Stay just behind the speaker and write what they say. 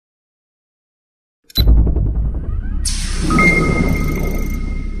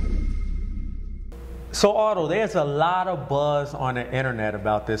So Otto, there's a lot of buzz on the internet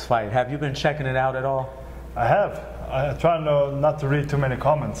about this fight. Have you been checking it out at all? I have. I try not to read too many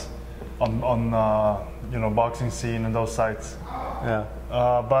comments on boxing scene and those sites. Yeah.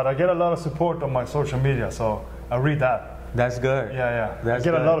 But I get a lot of support on my social media, so I read that. That's good. Yeah. That's I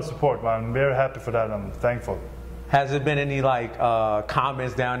get good. a lot of support, but I'm very happy for that. I'm thankful. Has there been any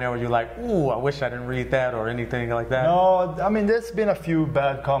comments down there where you're like, ooh, I wish I didn't read that or anything like that? No, I mean there's been a few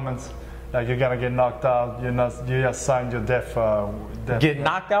bad comments, like you're gonna get knocked out. You just signed your death. Get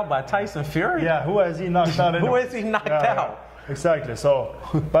knocked out by Tyson Fury? Yeah, who has he knocked out? Who has he knocked out? Yeah, exactly. So,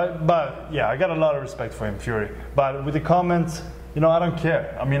 but yeah, I got a lot of respect for him, Fury. But with the comments, I don't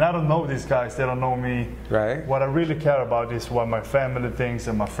care. I mean, I don't know these guys. They don't know me. Right. What I really care about is what my family thinks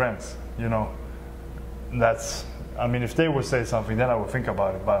and my friends. That's. I mean, if they would say something, then I would think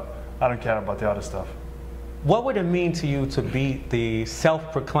about it. But I don't care about the other stuff. What would it mean to you to beat the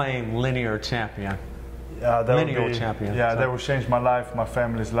self-proclaimed linear champion? Lineal champion. Yeah, that would change my life, my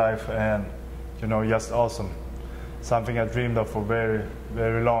family's life, and just awesome. Something I dreamed of for very,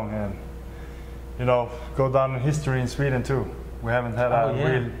 very long, and go down in history in Sweden too. We haven't had a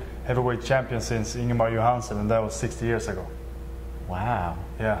real heavyweight champion since Ingemar Johansson, and that was 60 years ago. Wow.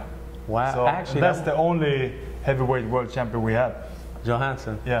 Yeah. Wow. So actually, that's the only heavyweight world champion we had.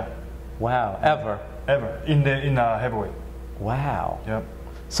 Johansson. Yeah. Wow. Ever in heavyweight. Wow. Yep.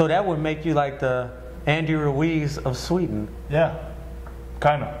 So that would make you like the Andy Ruiz of Sweden. Yeah.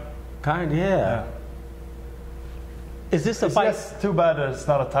 Kind of. Yeah. Is this a fight? It's too bad that it's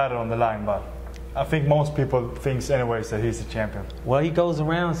not a title on the line, but I think most people think anyways that he's the champion. Well, he goes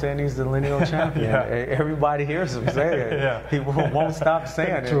around saying he's the lineal champion. Yeah. Everybody hears him say it. Yeah. He won't stop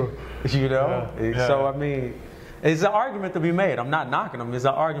saying True. it. Yeah. So I mean, it's an argument to be made. I'm not knocking him. It's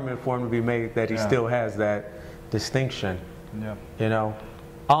an argument for him to be made that he still has that distinction. Yeah.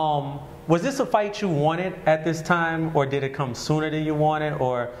 Was this a fight you wanted at this time, or did it come sooner than you wanted,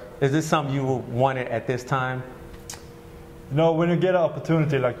 or is this something you wanted at this time? When you get an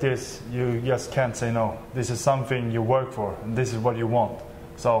opportunity like this, you just can't say no. This is something you work for, and this is what you want.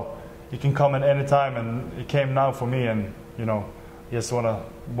 So you can come at any time, and it came now for me, and just want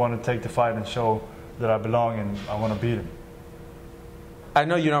to take the fight and show that I belong, and I want to beat him. I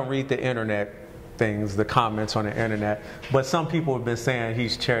know you don't read the internet things, the comments on the internet, but some people have been saying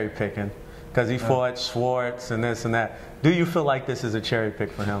he's cherry picking because he fought Schwartz and this and that. Do you feel like this is a cherry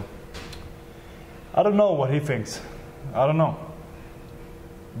pick for him? I don't know what he thinks. I don't know.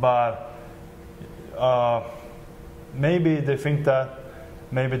 But maybe they think that,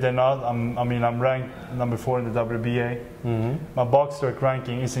 maybe they're not. I'm ranked number 4 in the WBA. Mm-hmm. My box strike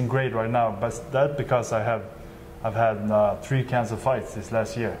ranking isn't great right now, but that's because I've had 3 cancer fights this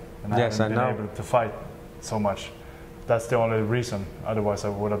last year, and I haven't been able to fight so much. That's the only reason. Otherwise, I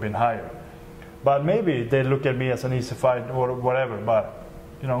would have been higher. But maybe they look at me as an easy fight or whatever. But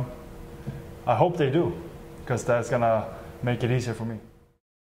I hope they do, because that's gonna make it easier for me.